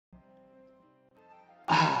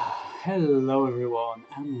Hello everyone,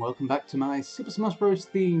 and welcome back to my Super Smash Bros.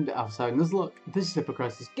 Themed outside Nuzlocke. This is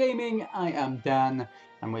HippoCrisis Gaming. I am Dan,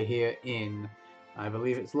 and we're here in, I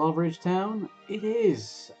believe it's Lava Town. It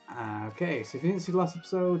is. Okay, so if you didn't see the last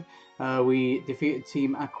episode, we defeated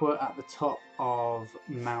Team Aqua at the top of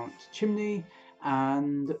Mount Chimney,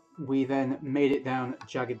 and we then made it down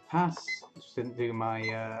Jagged Pass. Just didn't do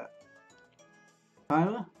my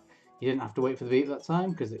timer. You didn't have to wait for the beep that time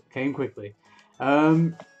because it came quickly.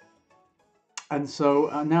 And so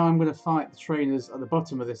now I'm going to fight the trainers at the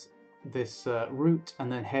bottom of this route and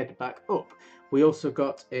then head back up. We also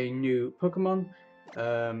got a new Pokemon,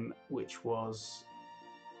 which was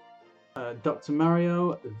Dr.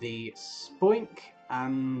 Mario, the Spoink,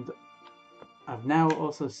 and I've now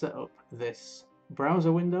also set up this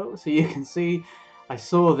browser window so you can see I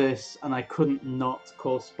saw this and I couldn't not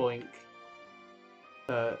call Spoink,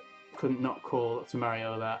 couldn't not call Dr.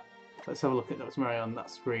 Mario that. Let's have a look at Dr. Mario on that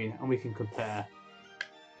screen and we can compare.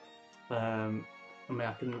 I mean,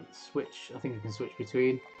 I can switch, I think I can switch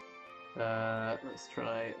between. Let's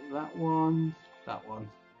try that one,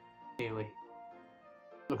 Nearly.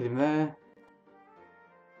 Look at him there.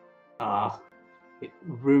 It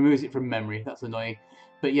removes it from memory, that's annoying.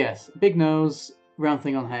 But yes, big nose, round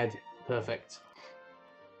thing on head, perfect.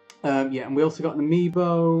 Yeah, and we also got an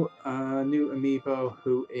amiibo, new amiibo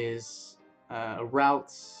who is a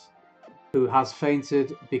Routes, who has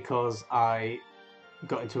fainted because I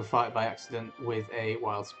got into a fight by accident with a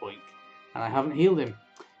wild Spoink, and I haven't healed him.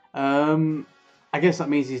 I guess that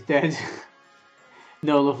means he's dead.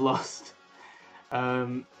 No love lost.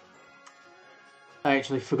 I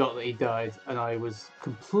actually forgot that he died, and I was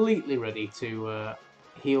completely ready to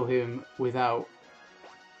heal him without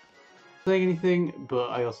saying anything,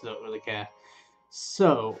 but I also don't really care.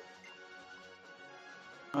 So,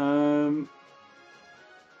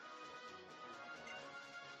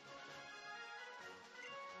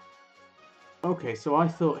 okay, so I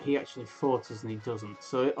thought he actually fought us and he doesn't.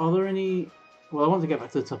 So are there any... Well, I want to get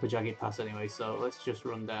back to the top of Jagged Pass anyway, so let's just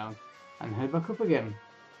run down and head back up again.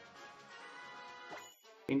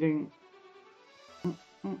 Ding ding.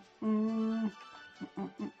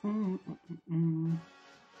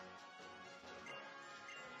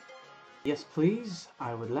 Yes, please.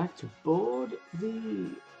 I would like to board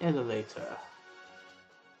the elevator.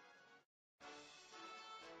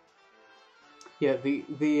 Yeah,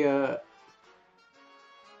 the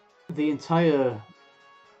entire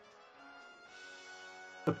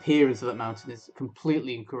appearance of that mountain is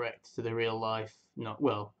completely incorrect to the real life,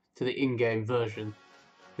 to the in-game version.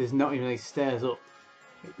 There's not even any stairs up.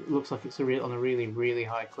 It looks like it's on a really, really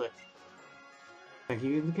high cliff. Thank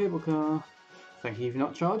you for the cable car. Thank you for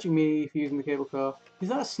not charging me for using the cable car. Is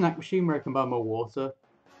that a snack machine where I can buy more water?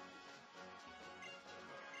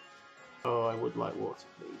 Oh, I would like water,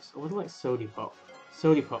 please. I would like Sody Pop.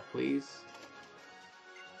 Sody Pop, please.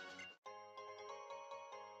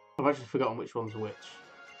 I've actually forgotten which one's which.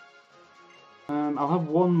 I'll have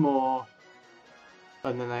one more,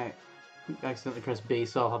 and then I accidentally pressed B,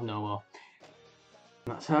 so I'll have no more.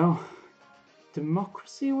 And that's how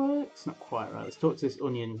democracy works? Not quite right. Let's talk to this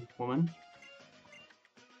onion woman.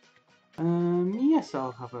 Yes,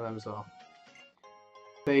 I'll have them as well.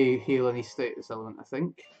 They heal any status element, I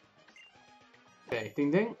think. Okay,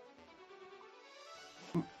 ding ding.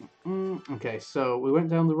 Okay, so we went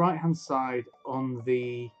down the right-hand side on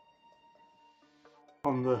the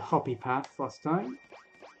hoppy path last time.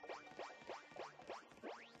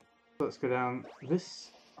 So let's go down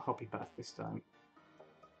this hoppy path this time.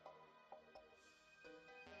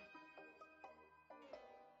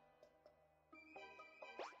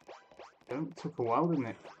 It took a while, didn't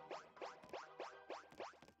it?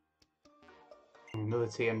 Another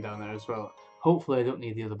TM down there as well. Hopefully I don't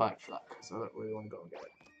need the other bike for that, because I don't really want to go and get it.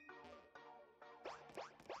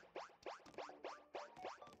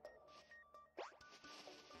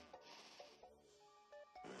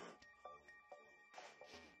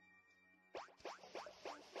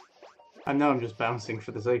 And now I'm just bouncing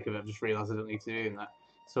for the sake of it. I've just realised I don't need to be doing that.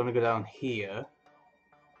 So I'm going to go down here.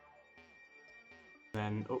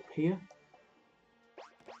 Then up here.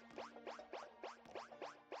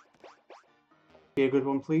 Be a good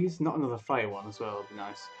one, please. Not another fire one as well, would be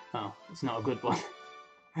nice. Oh, it's not a good one.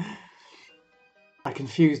 I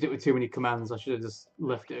confused it with too many commands. I should have just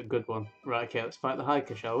left it a good one. Right, okay, let's fight the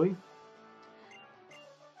hiker, shall we?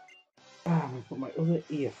 I'm going to put my other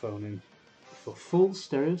earphone in for full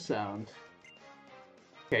stereo sound.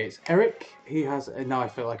 Okay, it's Eric. He has... now I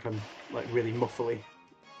feel like I'm really muffly.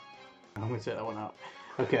 I'm going to take that one out.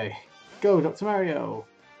 Okay, go Dr. Mario!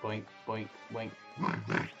 Boink, boink, boink.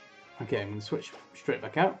 Okay, I'm going to switch straight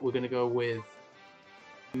back out. We're going to go with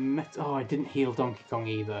Oh, I didn't heal Donkey Kong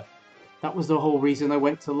either. That was the whole reason I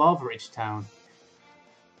went to Lava Ridge Town.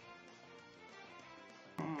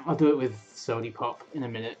 I'll do it with Sody Pop in a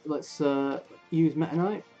minute. Let's use Meta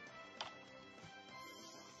Knight.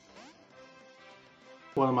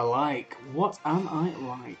 What am I like? What am I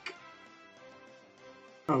like?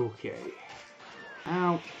 Okay.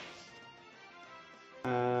 Ow.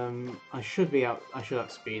 I should be out. I should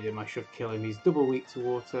outspeed him. I should kill him. He's double weak to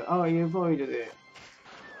water. Oh, he avoided it.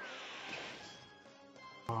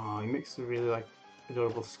 Oh, he makes a really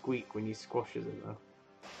adorable squeak when he squashes it though.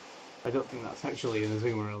 I don't think that's actually an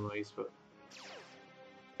Azumarill noise, but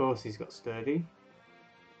of course he's got sturdy.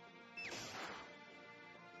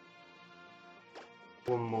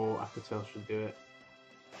 One more Aquatail should do it.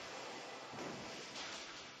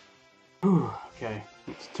 Whew, okay,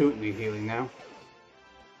 it's totally healing now.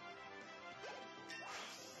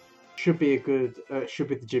 Should be a good. Should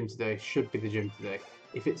be the gym today. Should be the gym today.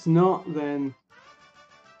 If it's not, then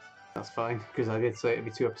that's fine, because I did say it'd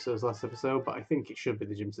be 2 episodes last episode, but I think it should be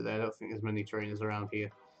the gym today. I don't think there's many trainers around here.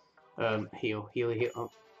 Heal. Oh.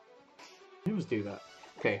 I always do that.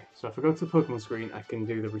 Okay, so if I go to the Pokemon screen, I can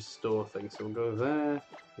do the restore thing. So we'll go there,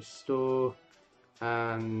 restore,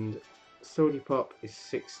 and Sody Pop is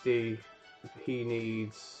 60. He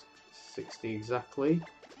needs 60 exactly.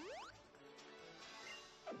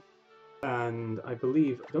 And I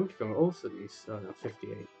believe Donkey Kong also needs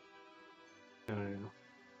 58. No.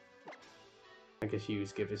 I guess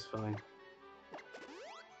use give is fine.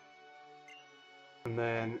 And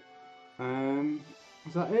then,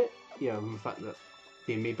 is that it? Yeah, the fact that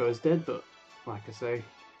the amiibo is dead, but like I say,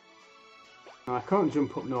 I can't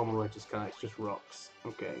jump up normal ledges, can I? It's just rocks.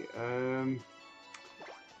 Okay,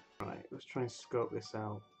 right, let's try and scope this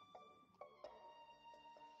out.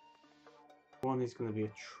 One is going to be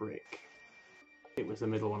a trick. It was the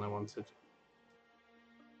middle one I wanted.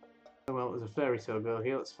 Oh well, there's a fairy tale girl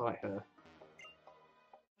here, let's fight her.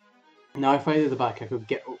 Now if I did the back I could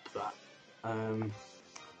get up that.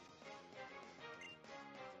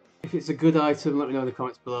 If it's a good item, let me know in the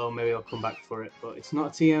comments below, maybe I'll come back for it, but it's not a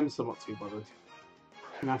TM, so I'm not too bothered.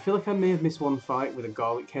 And I feel like I may have missed one fight with a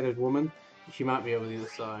garlic-headed woman, she might be over the other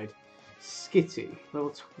side. Skitty,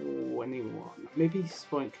 level 21. Maybe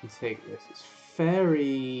Spoink can take this. It's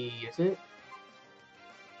fairy, is it?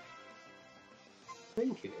 I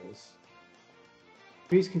think it is.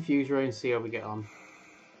 Please confuse Ray and see how we get on.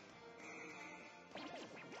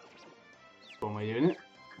 What am I doing it?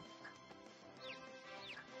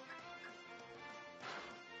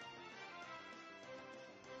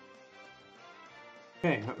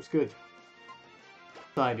 Okay, that was good.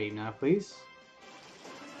 Side beam now, please.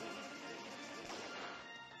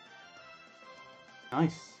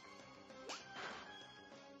 Nice.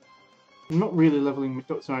 I'm not really leveling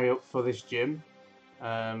Duxmary up for this gym.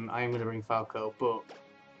 I am going to bring Falco, but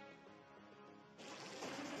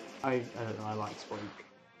I don't know, I like Spoink.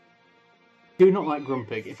 Do not like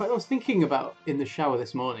Grumpig. In fact, I was thinking about in the shower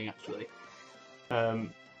this morning, actually.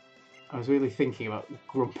 I was really thinking about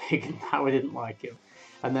Grumpig and how I didn't like him.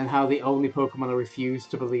 And then how the only Pokemon I refuse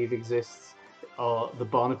to believe exists are the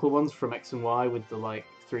barnacle ones from X and Y with the,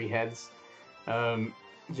 3 heads.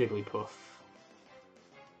 Jigglypuff.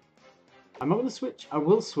 I'm not going to switch. I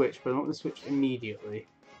will switch, but I'm not going to switch immediately.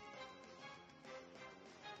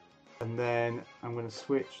 And then I'm going to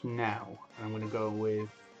switch now. And I'm going to go with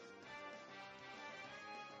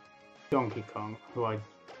Donkey Kong, who I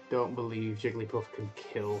don't believe Jigglypuff can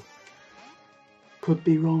kill. Could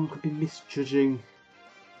be wrong, could be misjudging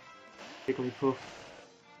Jigglypuff.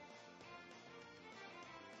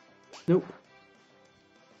 Nope.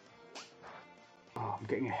 Oh, I'm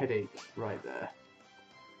getting a headache right there.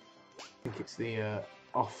 I think it's the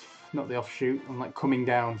not the offshoot. I'm coming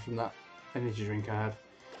down from that energy drink I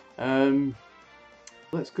had.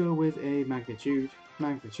 Let's go with a magnitude.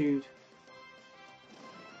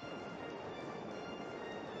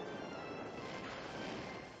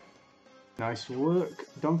 Nice work,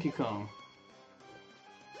 Donkey Kong.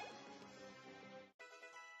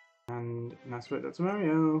 And nice work, Dr.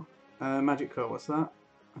 Mario. Magic Coat, what's that?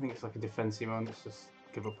 I think it's like a defensive one, let's just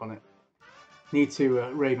give up on it. Need to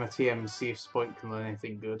raid my TM and see if Spoink can learn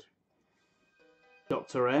anything good.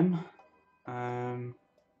 Dr. M.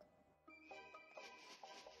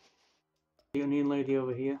 The onion lady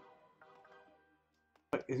over here.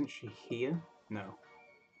 But isn't she here? No.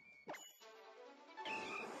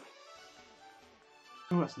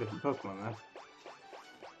 Oh, that's a different Pokemon there.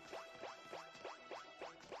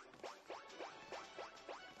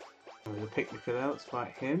 There's a picnicker there, let's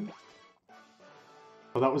fight him.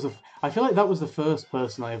 Oh, that was I feel like that was the first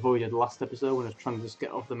person I avoided last episode when I was trying to just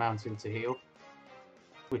get off the mountain to heal.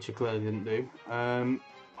 which I clearly didn't do. I've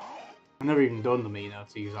never even done the Mino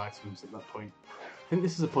to use items at that point. I think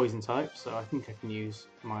this is a poison type, so I think I can use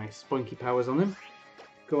my spunky powers on him.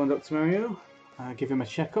 Go on, Dr. Mario. Give him a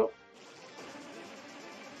checkup.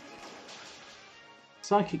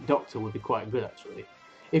 Psychic Doctor would be quite good, actually.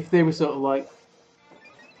 If they were sort of like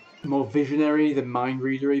more visionary than mind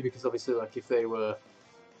readery, because obviously, like, if they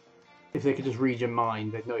could just read your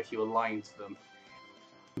mind, they'd know if you were lying to them.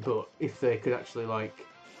 But if they could actually, like,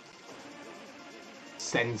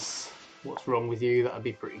 sense what's wrong with you, that'd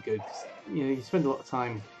be pretty good. You know, you spend a lot of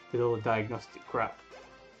time with all the diagnostic crap.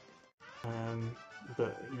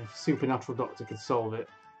 But you know, if a supernatural doctor could solve it,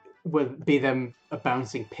 whether be them a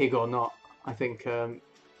bouncing pig or not, I think it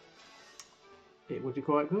would be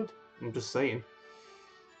quite good. I'm just saying.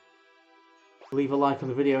 Leave a like on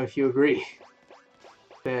the video if you agree.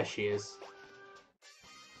 There she is.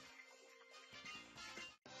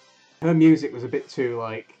 Her music was a bit too,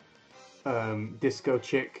 like, disco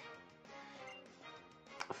chick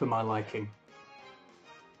for my liking.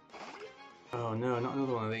 Oh no, not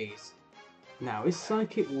another one of these. Now, is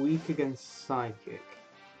Psychic weak against Psychic?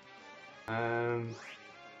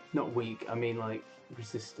 Not weak, I mean, like,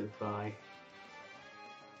 resisted by...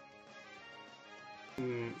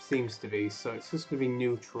 seems to be, so it's just going to be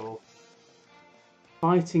neutral.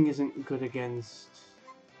 Fighting isn't good against...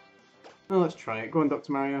 Oh, let's try it. Go on,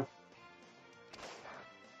 Dr. Mario.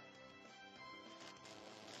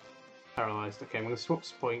 Paralysed. Okay, I'm going to swap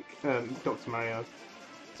Spoink. Dr. Mario.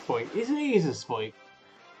 Spoink. Isn't he? He's a Spoink.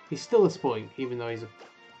 He's still a Spoink, even though he's a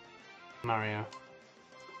Mario.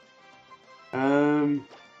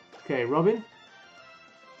 Okay, Robin.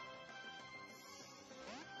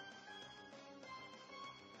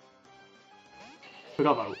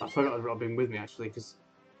 I forgot Robin with me, actually, because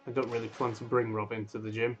I don't really plan to bring Robin to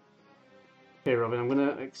the gym. Okay, Robin, I'm going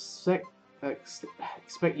to expect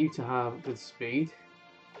you to have good speed.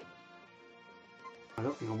 I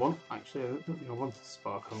don't think I want, actually, I don't think I want to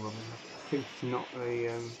spark on Robin. I think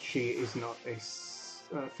she is not a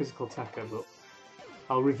physical attacker, but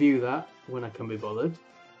I'll review that when I can be bothered.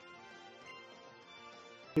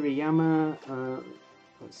 Hirayama,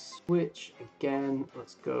 let's switch again.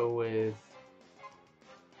 Let's go with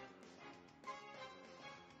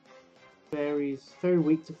Fairies. Very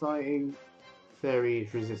weak to fighting. Fairy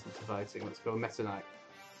is resistant to fighting. Let's go Meta Knight.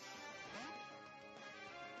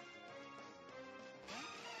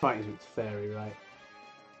 Fighting's weak to Fairy, right?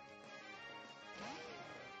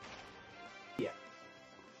 Yeah.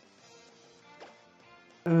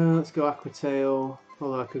 Let's go Aqua Tail.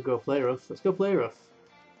 Although I could go Play Rough. Let's go Play Rough.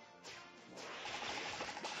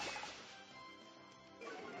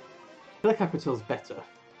 I feel like Aqua Tail's better.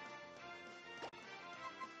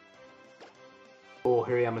 Or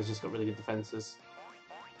Hirayama's just got really good defences.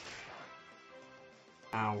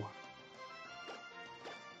 Ow.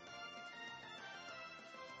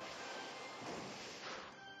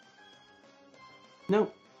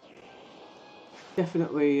 No.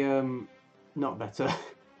 Definitely not better.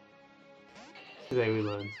 Today we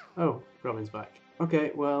learned. Oh, Robin's back.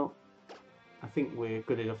 Okay, well, I think we're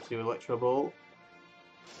good enough to do Electro Ball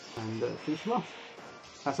and finish him off.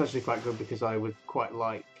 That's actually quite good because I would quite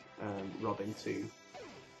like Robin to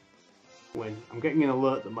win. I'm getting an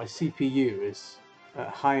alert that my CPU is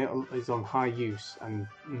on high use and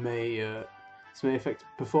may affect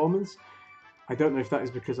performance. I don't know if that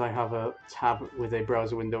is because I have a tab with a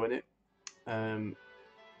browser window in it.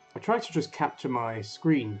 I tried to just capture my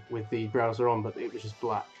screen with the browser on, but it was just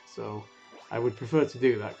black. So I would prefer to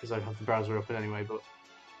do that because I have the browser open anyway. But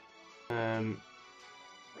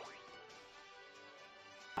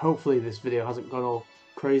hopefully this video hasn't gone all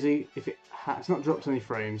crazy. If it's not dropped any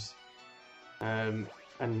frames, and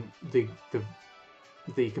the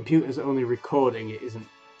computer's only recording, it isn't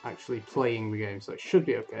actually playing the game, so it should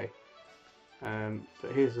be okay.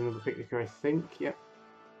 But here's another picnic, I think. Yep.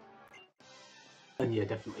 And yeah,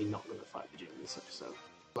 definitely not going to fight the gym in this episode.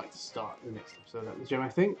 I'd like to start the next episode at the gym, I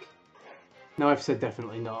think. Now I've said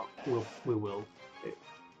definitely not. We will.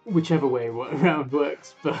 Whichever way around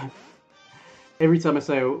works, but every time I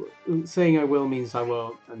say saying I will means I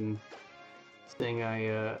won't, and saying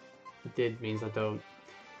I did means I don't,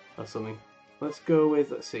 or something. Let's go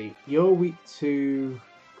with, let's see, you're weak to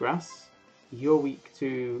grass. You're weak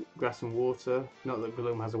to grass and water. Not that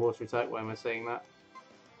Gloom has a water attack, why am I saying that?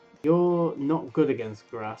 You're not good against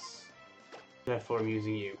grass, therefore I'm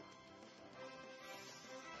using you.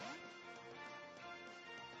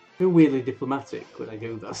 I feel weirdly diplomatic when I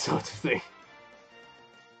do that sort of thing.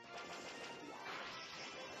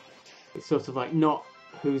 It's sort of like not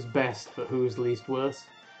who's best, but who's least worst.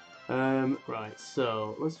 Right,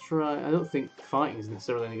 so let's try. I don't think fighting is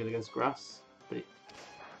necessarily any good against grass, but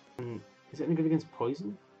is it any good against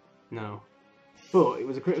poison? No. But it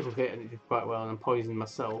was a critical hit and it did quite well, and I'm poisoned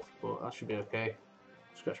myself, but that should be okay.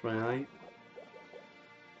 Scratch my eye.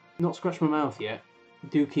 Not scratch my mouth yet.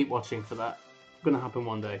 Do keep watching for that. Gonna happen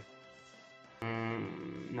one day.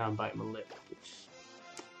 Now I'm biting my lip, which...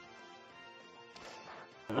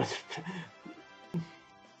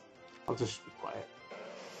 I'll just be quiet.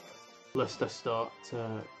 Lest I start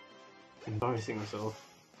embarrassing myself.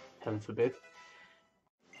 Heaven forbid.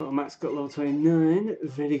 Oh, Max got level 29.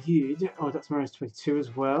 Very good. Oh, that's Mario's 22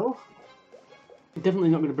 as well. Definitely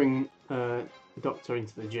not going to bring Doctor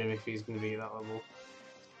into the gym if he's going to be at that level.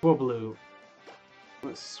 Wobblu.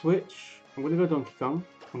 Let's switch. I'm going to go Donkey Kong.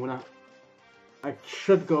 I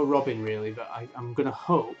should go Robin really, but I'm going to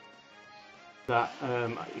hope that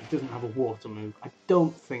it doesn't have a water move. I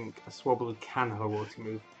don't think a Swablu can have a water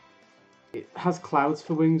move. It has clouds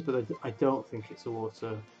for wings, but I don't think it's a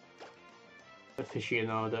water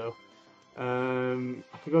aficionado.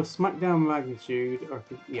 I could go Smackdown Magnitude, or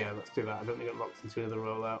yeah, let's do that. I don't think it locks into another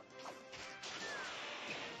rollout.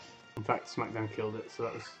 In fact, Smackdown killed it, so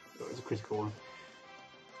that was a critical one.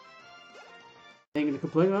 Ain't gonna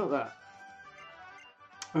complain about that.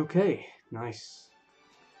 Okay, nice.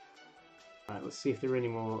 Right, let's see if there are any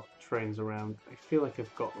more trains around. I feel like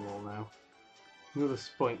I've got them all now. Another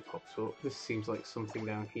Spoink pops up. This seems like something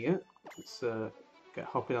down here. Let's get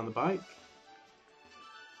hopping on the bike.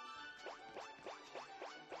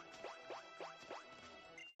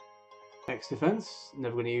 X defense,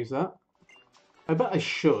 never going to use that. I bet I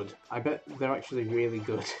should. I bet they're actually really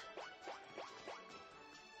good.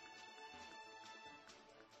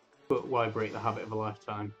 But why break the habit of a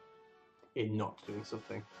lifetime in not doing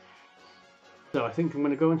something? So I think I'm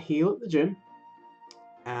going to go and heal at the gym.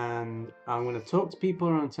 And I'm going to talk to people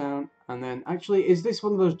around town. And then, actually, is this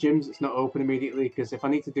one of those gyms that's not open immediately? Because if I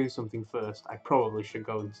need to do something first, I probably should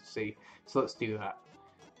go and see. So let's do that.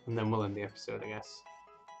 And then we'll end the episode, I guess.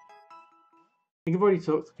 I think I've already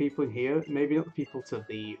talked to people in here, maybe not the people to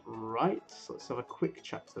the right, so let's have a quick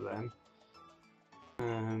chat to them.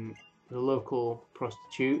 The local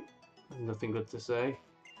prostitute, nothing good to say,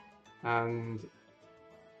 and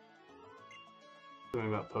something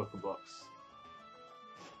about Pokeblocks.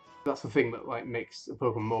 That's the thing that like makes a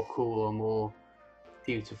Pokemon more cool or more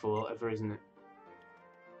beautiful or whatever, isn't it?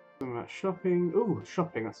 Something about shopping. Ooh,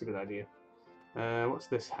 shopping, that's a good idea. What's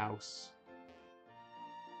this house?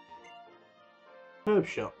 Herb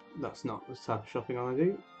shop. That's not the type of shopping I want to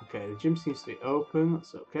do. Okay, the gym seems to be open.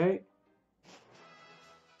 That's okay.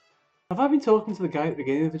 Have I been talking to the guy at the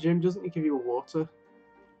beginning of the gym? Doesn't he give you a water?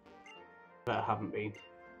 But I haven't been.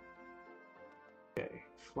 Okay,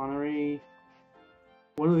 Flannery.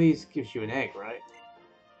 One of these gives you an egg, right?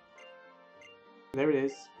 There it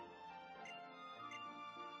is.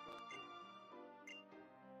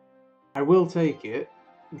 I will take it,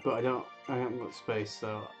 but I haven't got space,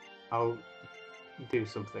 so I'll do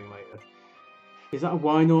something later. Is that a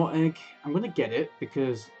Wynor egg? I'm gonna get it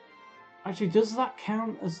because actually, does that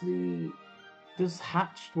count as the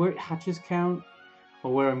where it hatches count,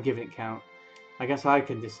 or where I'm giving it count? I guess I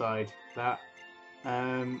can decide that.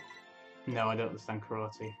 No, I don't understand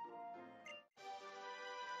karate. It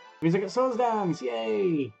means I get Swords Dance!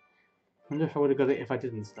 Yay! I wonder if I would have got it if I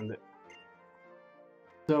didn't understand it.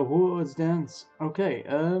 So, Swords Dance. Okay,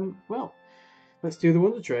 well, let's do the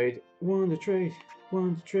Wonder Trade. Wonder Trade,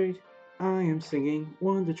 Wonder Trade. I am singing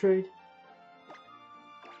Wonder Trade.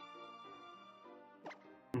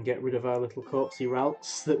 And get rid of our little corpsey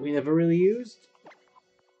routes that we never really used.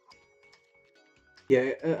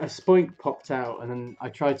 Yeah, a Spoink popped out, and then I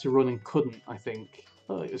tried to run and couldn't, I think.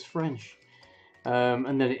 Oh, it was French.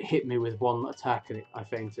 And then it hit me with one attack, and I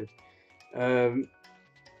fainted. But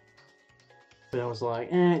I was like,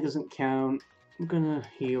 it doesn't count. I'm gonna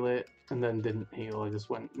heal it, and then didn't heal. I just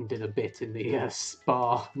went and did a bit in the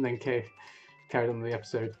spa, and then carried on the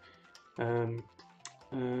episode.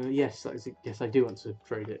 Yes, yes, I do want to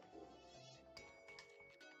trade it.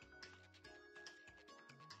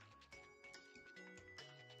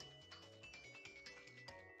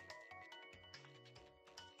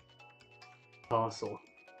 Tarsal.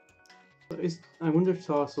 I wonder if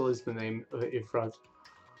Tarsal is the name of Ifraz.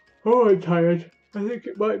 Oh, I'm tired. I think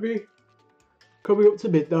it might be coming up to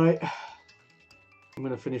midnight. I'm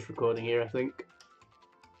going to finish recording here, I think.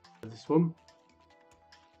 For this one.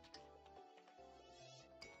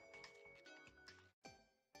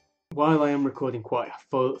 While I am recording quite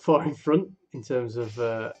far in front in terms of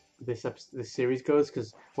this series goes,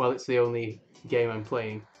 because while it's the only game I'm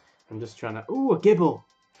playing, I'm just trying to... Ooh, a Gibble!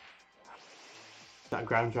 That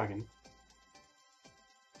ground dragon.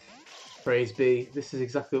 Praise be. This is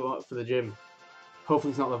exactly what for the gym.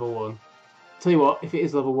 Hopefully it's not level 1. Tell you what, if it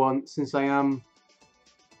is level 1, since I am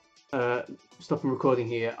stopping recording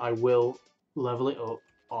here, I will level it up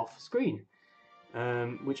off screen.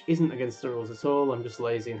 Which isn't against the rules at all. I'm just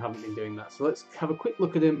lazy and haven't been doing that. So let's have a quick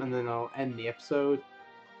look at him and then I'll end the episode.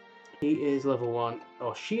 He is level 1,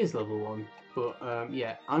 or she is level 1, but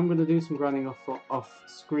yeah, I'm going to do some grinding off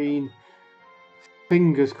screen.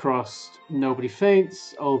 Fingers crossed nobody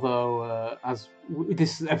faints, although as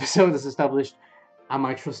this episode has established, am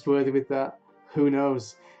I trustworthy with that? Who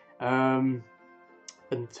knows? And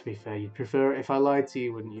to be fair, you'd prefer it if I lied to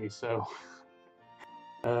you, wouldn't you? So,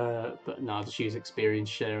 but no, I'll just use experience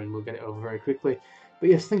share and we'll get it over very quickly. But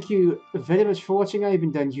yes, thank you very much for watching. I've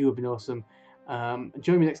been Dan, you have been awesome.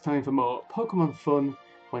 Join me next time for more Pokemon fun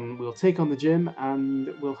when we'll take on the gym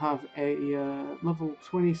and we'll have a level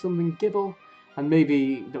 20 something Gibble, and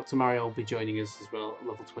maybe Dr. Mario will be joining us as well at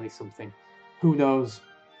level 20 something. Who knows?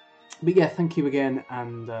 But yeah, thank you again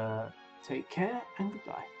and take care and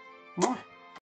goodbye. Mwah.